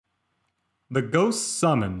The Ghost's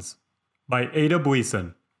Summons by Ada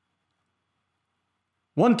Buisson.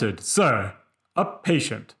 Wanted, sir, a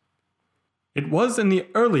patient. It was in the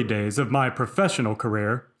early days of my professional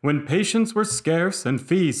career, when patients were scarce and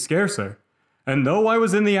fees scarcer, and though I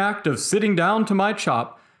was in the act of sitting down to my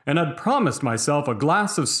chop and had promised myself a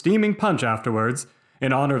glass of steaming punch afterwards,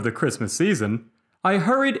 in honor of the Christmas season, I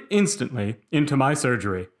hurried instantly into my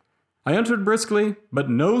surgery. I entered briskly, but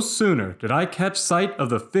no sooner did I catch sight of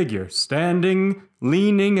the figure standing,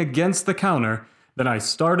 leaning against the counter, than I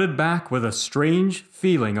started back with a strange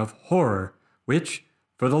feeling of horror, which,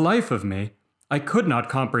 for the life of me, I could not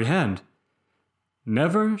comprehend.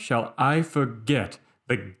 Never shall I forget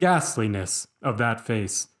the ghastliness of that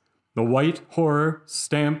face, the white horror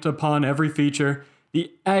stamped upon every feature,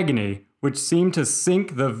 the agony which seemed to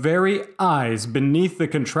sink the very eyes beneath the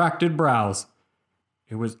contracted brows.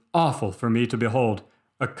 It was awful for me to behold,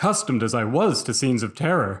 accustomed as I was to scenes of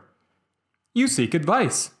terror. "You seek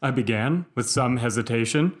advice," I began, with some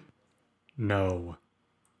hesitation. "No,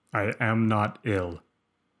 I am not ill."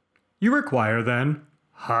 "You require, then—"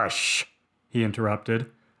 "Hush," he interrupted,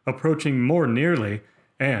 approaching more nearly,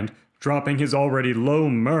 and dropping his already low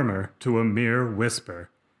murmur to a mere whisper.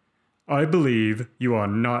 "I believe you are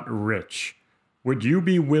not rich. Would you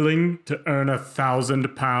be willing to earn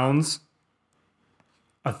 £1,000?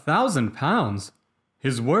 £1,000?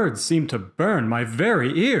 His words seemed to burn my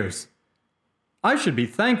very ears. "I should be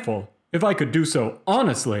thankful if I could do so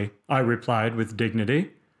honestly," I replied with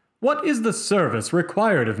dignity. "What is the service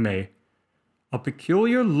required of me?" A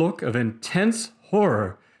peculiar look of intense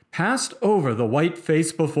horror passed over the white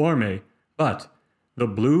face before me, but the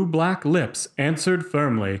blue-black lips answered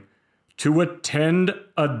firmly, "To attend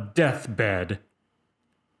a deathbed."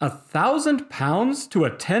 £1,000 to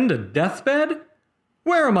attend a deathbed?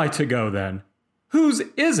 Where am I to go, then? Whose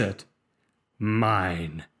is it?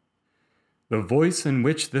 Mine. The voice in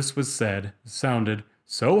which this was said sounded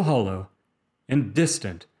so hollow and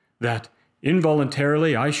distant that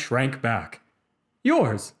involuntarily I shrank back.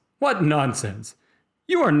 "Yours? What nonsense!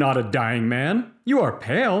 You are not a dying man. You are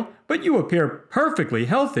pale, but you appear perfectly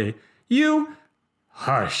healthy. You—"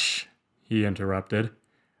 "Hush," he interrupted.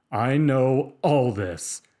 "I know all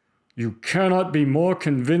this. You cannot be more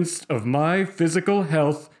convinced of my physical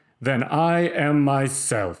health than I am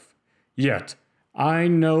myself. Yet I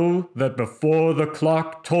know that before the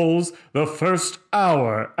clock tolls the first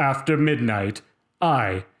hour after midnight,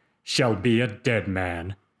 I shall be a dead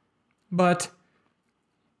man." "But—"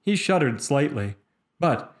 He shuddered slightly,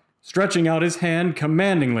 but, stretching out his hand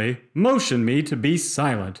commandingly, motioned me to be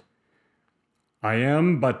silent. "I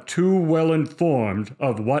am but too well informed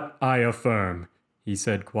of what I affirm," he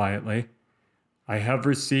said quietly. "I have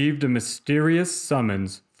received a mysterious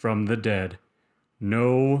summons from the dead.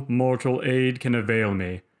 No mortal aid can avail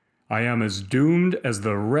me. I am as doomed as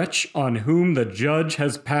the wretch on whom the judge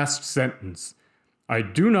has passed sentence. I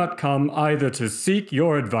do not come either to seek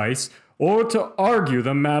your advice or to argue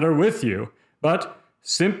the matter with you, but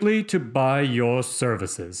simply to buy your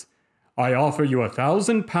services. I offer you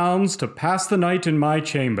 £1,000 to pass the night in my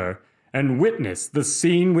chamber and witness the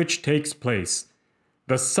scene which takes place.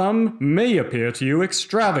 The sum may appear to you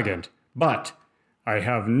extravagant, but I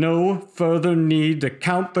have no further need to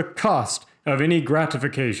count the cost of any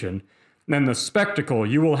gratification, and the spectacle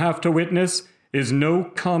you will have to witness is no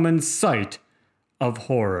common sight of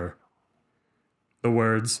horror." The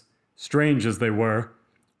words, strange as they were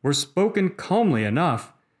spoken calmly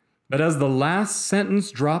enough, but as the last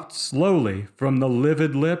sentence dropped slowly from the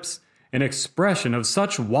livid lips, an expression of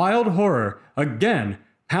such wild horror again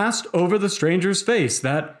passed over the stranger's face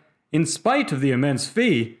that, in spite of the immense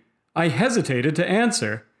fee, I hesitated to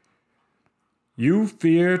answer. "You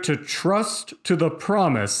fear to trust to the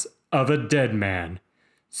promise of a dead man.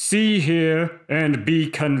 See here and be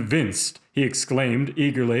convinced," he exclaimed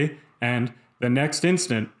eagerly, and the next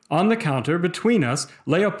instant, on the counter between us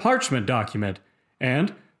lay a parchment document,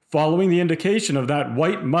 and, following the indication of that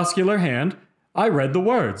white muscular hand, I read the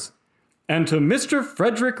words: "And to Mr.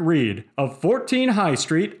 Frederick Reed, of 14 High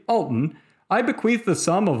Street, Alton, I bequeath the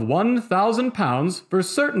sum of £1,000 for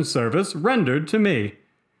certain service rendered to me."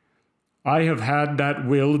 I have had that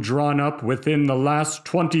will drawn up within the last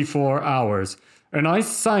 24 hours, and I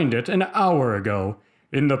signed it an hour ago,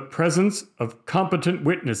 in the presence of competent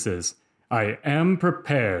witnesses. I am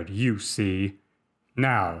prepared, you see.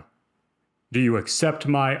 Now, do you accept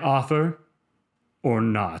my offer or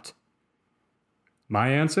not? My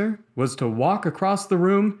answer was to walk across the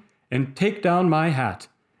room and take down my hat,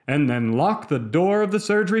 and then lock the door of the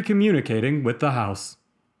surgery communicating with the house.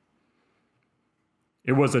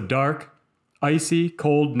 It was a dark, icy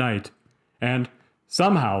cold night, and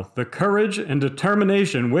Somehow, the courage and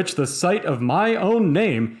determination which the sight of my own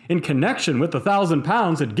name in connection with the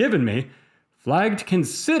 £1,000 had given me flagged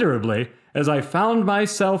considerably as I found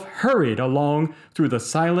myself hurried along through the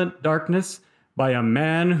silent darkness by a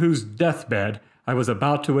man whose deathbed I was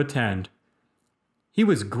about to attend. He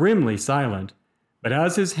was grimly silent, but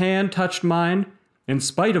as his hand touched mine, in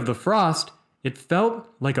spite of the frost, it felt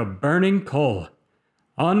like a burning coal.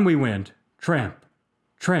 On we went, tramp,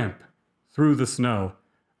 tramp, through the snow.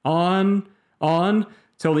 On,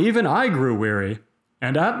 till even I grew weary,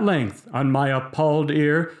 and at length on my appalled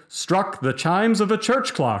ear struck the chimes of a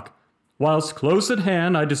church clock, whilst close at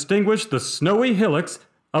hand I distinguished the snowy hillocks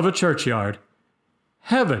of a churchyard.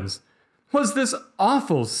 Heavens! Was this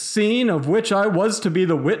awful scene of which I was to be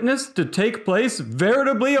the witness to take place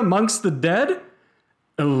veritably amongst the dead?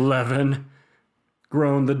 11,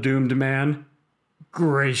 groaned the doomed man.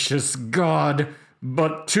 Gracious God,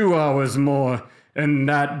 but 2 hours more, and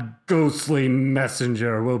that ghostly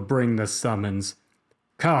messenger will bring the summons.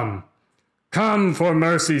 Come, for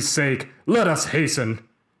mercy's sake, let us hasten.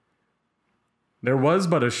 There was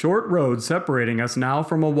but a short road separating us now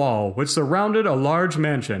from a wall which surrounded a large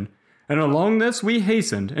mansion, and along this we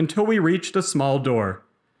hastened until we reached a small door.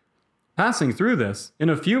 Passing through this, in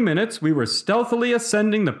a few minutes we were stealthily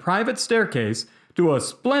ascending the private staircase to a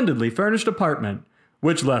splendidly furnished apartment,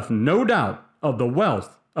 which left no doubt of the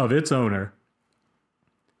wealth of its owner.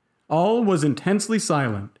 All was intensely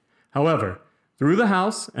silent. However, through the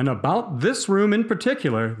house, and about this room in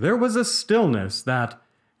particular, there was a stillness that,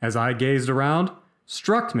 as I gazed around,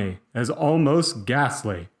 struck me as almost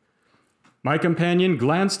ghastly. My companion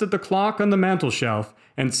glanced at the clock on the mantel-shelf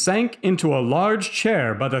and sank into a large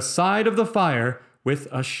chair by the side of the fire with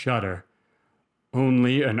a shudder.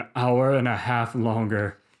 Only an hour and a half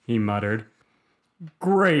longer, he muttered.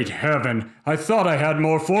 Great heaven, I thought I had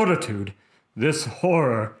more fortitude. This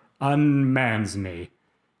horror unmans me.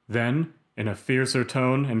 Then, in a fiercer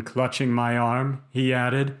tone and clutching my arm, he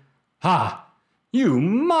added, Ha! You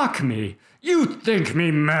mock me! You think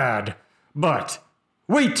me mad! But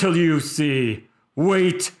wait till you see!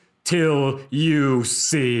 Wait till you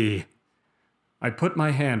see! I put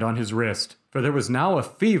my hand on his wrist, for there was now a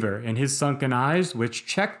fever in his sunken eyes which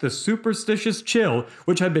checked the superstitious chill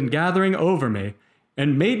which had been gathering over me,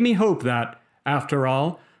 and made me hope that, after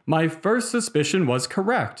all, my first suspicion was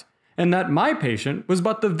correct, and that my patient was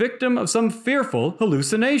but the victim of some fearful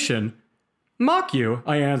hallucination. Mock you,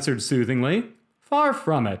 I answered soothingly. Far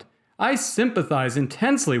from it. I sympathize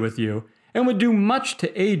intensely with you, and would do much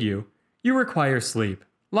to aid you. You require sleep.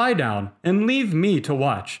 Lie down, and leave me to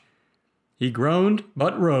watch. He groaned,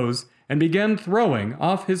 but rose, and began throwing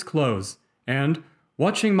off his clothes, and,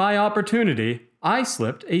 watching my opportunity, I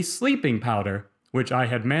slipped a sleeping powder, which I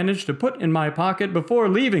had managed to put in my pocket before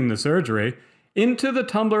leaving the surgery, into the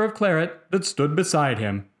tumbler of claret that stood beside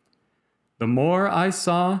him. The more I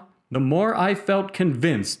saw, the more I felt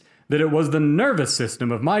convinced that it was the nervous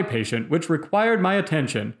system of my patient which required my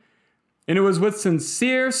attention, and it was with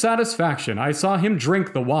sincere satisfaction I saw him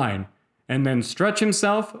drink the wine, and then stretch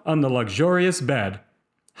himself on the luxurious bed.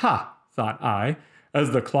 Ha, thought I,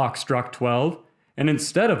 as the clock struck 12, and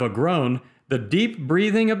instead of a groan, the deep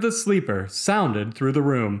breathing of the sleeper sounded through the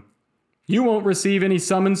room. You won't receive any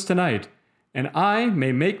summons tonight, and I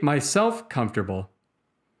may make myself comfortable.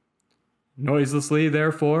 Noiselessly,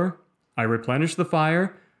 therefore, I replenished the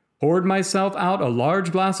fire, poured myself out a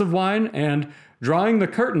large glass of wine, and, drawing the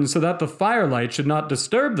curtain so that the firelight should not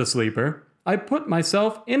disturb the sleeper, I put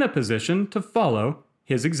myself in a position to follow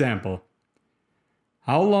his example.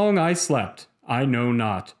 How long I slept, I know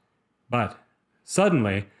not, but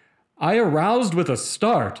suddenly I aroused with a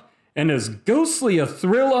start, and as ghostly a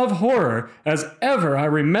thrill of horror as ever I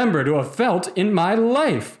remember to have felt in my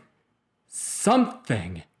life.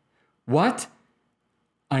 Something, what?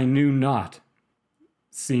 I knew not,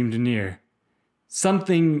 seemed near.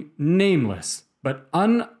 Something nameless, but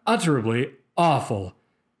unutterably awful.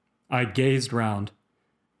 I gazed round.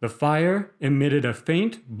 The fire emitted a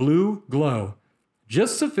faint blue glow,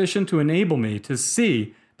 just sufficient to enable me to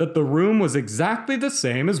see that the room was exactly the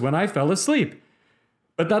same as when I fell asleep,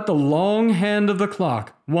 but that the long hand of the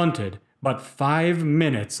clock wanted but 5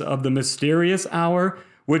 minutes of the mysterious hour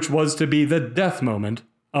which was to be the death moment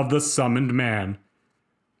of the summoned man.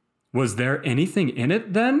 Was there anything in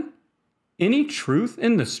it, then? Any truth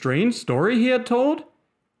in the strange story he had told?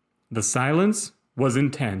 The silence was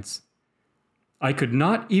intense. I could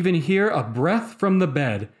not even hear a breath from the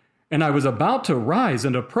bed, and I was about to rise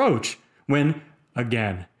and approach when,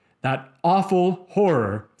 again, that awful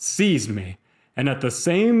horror seized me, and at the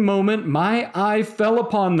same moment my eye fell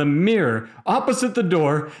upon the mirror opposite the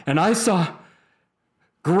door, and I saw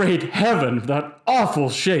Great heaven, that awful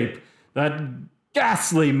shape, that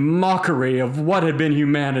ghastly mockery of what had been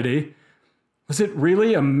humanity. Was it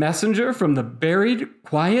really a messenger from the buried,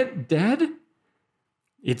 quiet dead?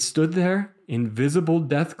 It stood there in visible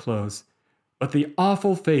death clothes, but the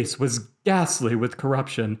awful face was ghastly with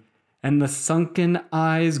corruption, and the sunken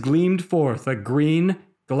eyes gleamed forth a green,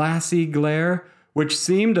 glassy glare which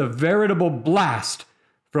seemed a veritable blast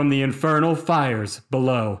from the infernal fires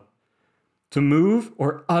below. To move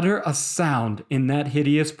or utter a sound in that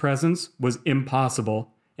hideous presence was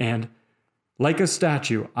impossible, and, like a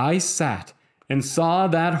statue, I sat and saw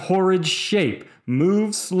that horrid shape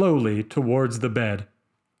move slowly towards the bed.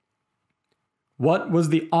 What was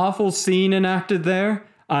the awful scene enacted there?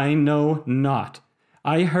 I know not.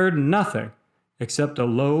 I heard nothing except a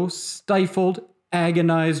low, stifled,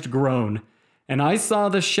 agonized groan, and I saw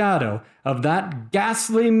the shadow of that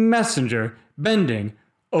ghastly messenger bending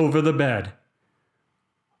over the bed.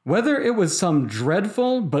 Whether it was some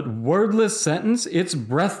dreadful but wordless sentence its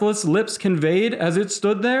breathless lips conveyed as it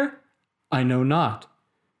stood there, I know not.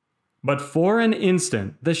 But for an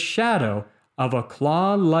instant the shadow of a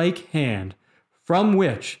claw-like hand, from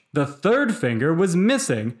which the third finger was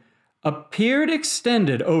missing, appeared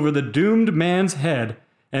extended over the doomed man's head,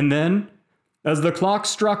 and then, as the clock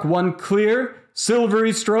struck one clear,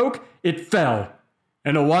 silvery stroke, it fell,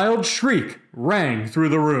 and a wild shriek rang through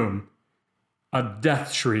the room. A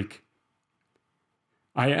death shriek.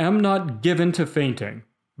 I am not given to fainting,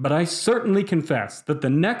 but I certainly confess that the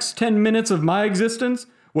next 10 minutes of my existence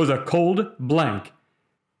was a cold blank.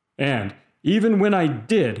 And even when I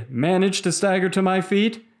did manage to stagger to my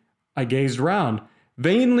feet, I gazed round,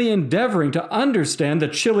 vainly endeavoring to understand the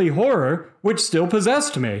chilly horror which still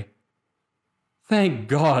possessed me. Thank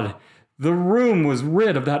God, the room was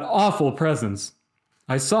rid of that awful presence.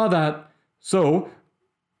 I saw that, so,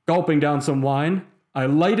 gulping down some wine, I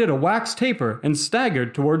lighted a wax taper and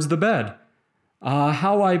staggered towards the bed. Ah,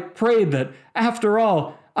 how I prayed that, after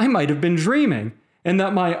all, I might have been dreaming, and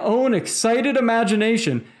that my own excited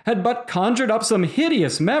imagination had but conjured up some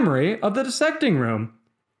hideous memory of the dissecting room.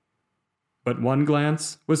 But one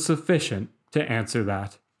glance was sufficient to answer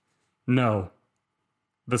that. No,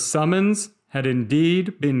 the summons had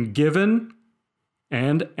indeed been given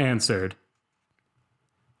and answered.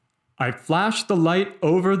 I flashed the light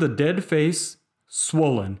over the dead face,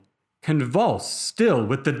 swollen, convulsed still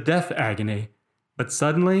with the death agony, but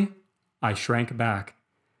suddenly I shrank back.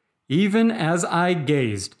 Even as I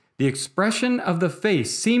gazed, the expression of the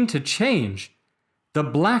face seemed to change. The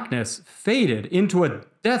blackness faded into a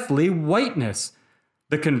deathly whiteness.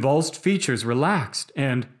 The convulsed features relaxed,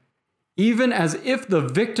 and, even as if the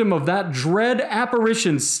victim of that dread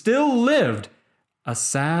apparition still lived, a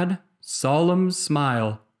sad, solemn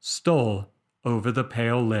smile stole over the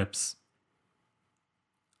pale lips.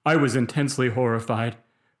 I was intensely horrified,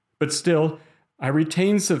 but still, I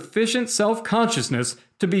retained sufficient self-consciousness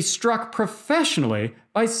to be struck professionally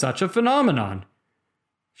by such a phenomenon.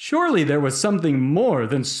 Surely there was something more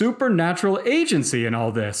than supernatural agency in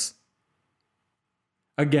all this.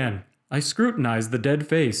 Again, I scrutinized the dead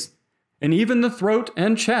face, and even the throat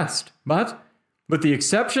and chest, but, with the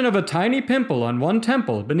exception of a tiny pimple on one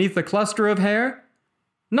temple beneath a cluster of hair,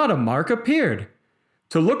 not a mark appeared.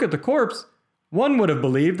 To look at the corpse, one would have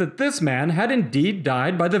believed that this man had indeed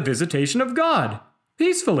died by the visitation of God,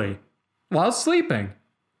 peacefully, while sleeping.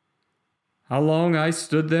 How long I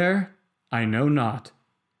stood there, I know not,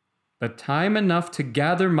 but time enough to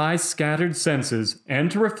gather my scattered senses and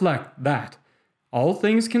to reflect that, all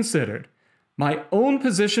things considered, my own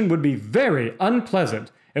position would be very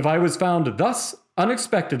unpleasant if I was found thus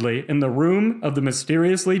unexpectedly in the room of the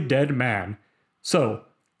mysteriously dead man. So,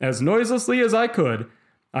 as noiselessly as I could,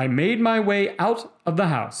 I made my way out of the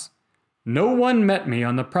house. No one met me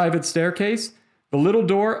on the private staircase. The little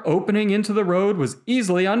door opening into the road was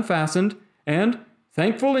easily unfastened, and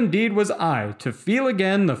thankful indeed was I to feel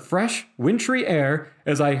again the fresh, wintry air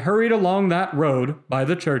as I hurried along that road by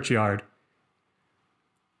the churchyard.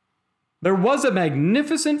 There was a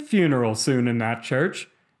magnificent funeral soon in that church,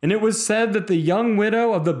 and it was said that the young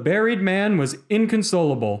widow of the buried man was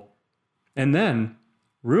inconsolable. And then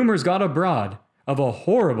rumors got abroad of a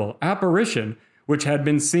horrible apparition which had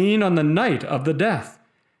been seen on the night of the death,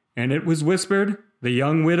 and it was whispered the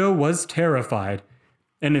young widow was terrified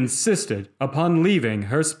and insisted upon leaving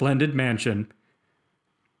her splendid mansion.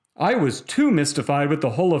 I was too mystified with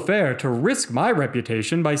the whole affair to risk my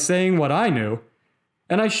reputation by saying what I knew,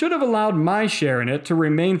 and I should have allowed my share in it to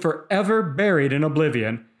remain forever buried in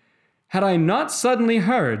oblivion, had I not suddenly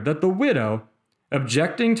heard that the widow,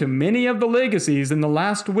 objecting to many of the legacies in the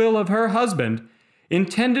last will of her husband,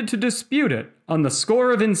 intended to dispute it on the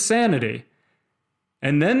score of insanity.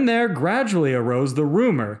 And then there gradually arose the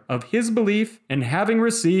rumor of his belief in having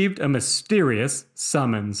received a mysterious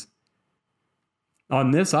summons.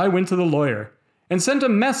 On this I went to the lawyer, and sent a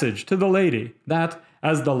message to the lady that,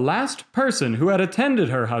 as the last person who had attended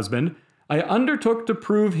her husband, I undertook to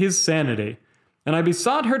prove his sanity, and I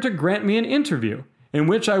besought her to grant me an interview, in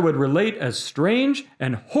which I would relate as strange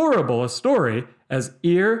and horrible a story as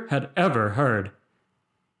ear had ever heard.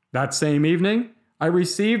 That same evening, I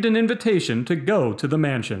received an invitation to go to the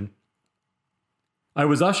mansion. I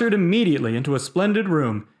was ushered immediately into a splendid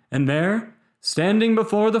room, and there, standing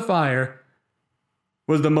before the fire,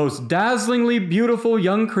 was the most dazzlingly beautiful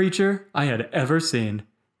young creature I had ever seen.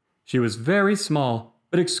 She was very small,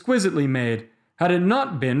 but exquisitely made. Had it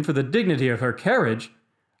not been for the dignity of her carriage,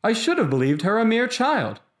 I should have believed her a mere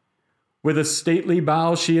child. With a stately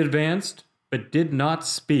bow she advanced, but did not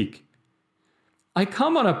speak. "I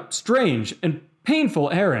come on a strange and painful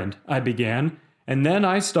errand," I began, and then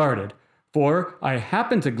I started, for I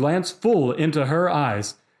happened to glance full into her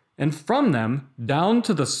eyes, and from them down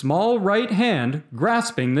to the small right hand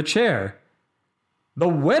grasping the chair. The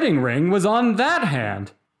wedding ring was on that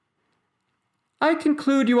hand. "I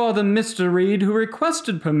conclude you are the Mr. Reed who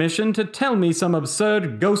requested permission to tell me some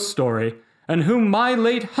absurd ghost story, and whom my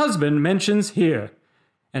late husband mentions here."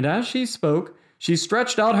 And as she spoke, she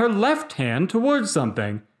stretched out her left hand towards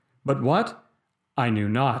something, but what? I knew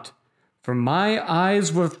not, for my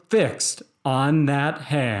eyes were fixed on that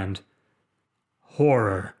hand.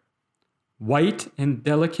 Horror! White and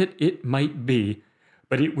delicate it might be,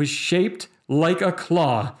 but it was shaped like a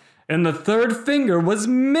claw, and the third finger was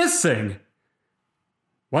missing.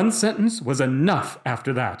 One sentence was enough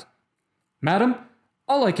after that. "Madam,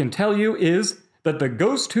 all I can tell you is that the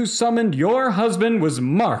ghost who summoned your husband was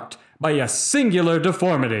marked by a singular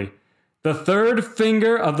deformity. The third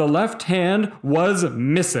finger of the left hand was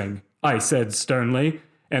missing," I said sternly,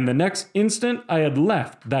 and the next instant I had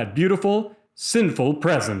left that beautiful, sinful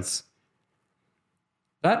presence.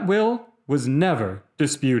 That will was never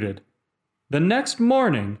disputed. The next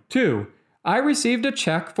morning, too, I received a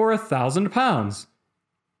check for £1,000.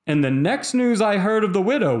 And the next news I heard of the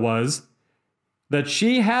widow was that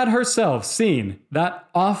she had herself seen that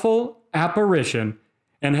awful apparition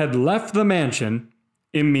and had left the mansion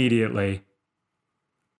immediately.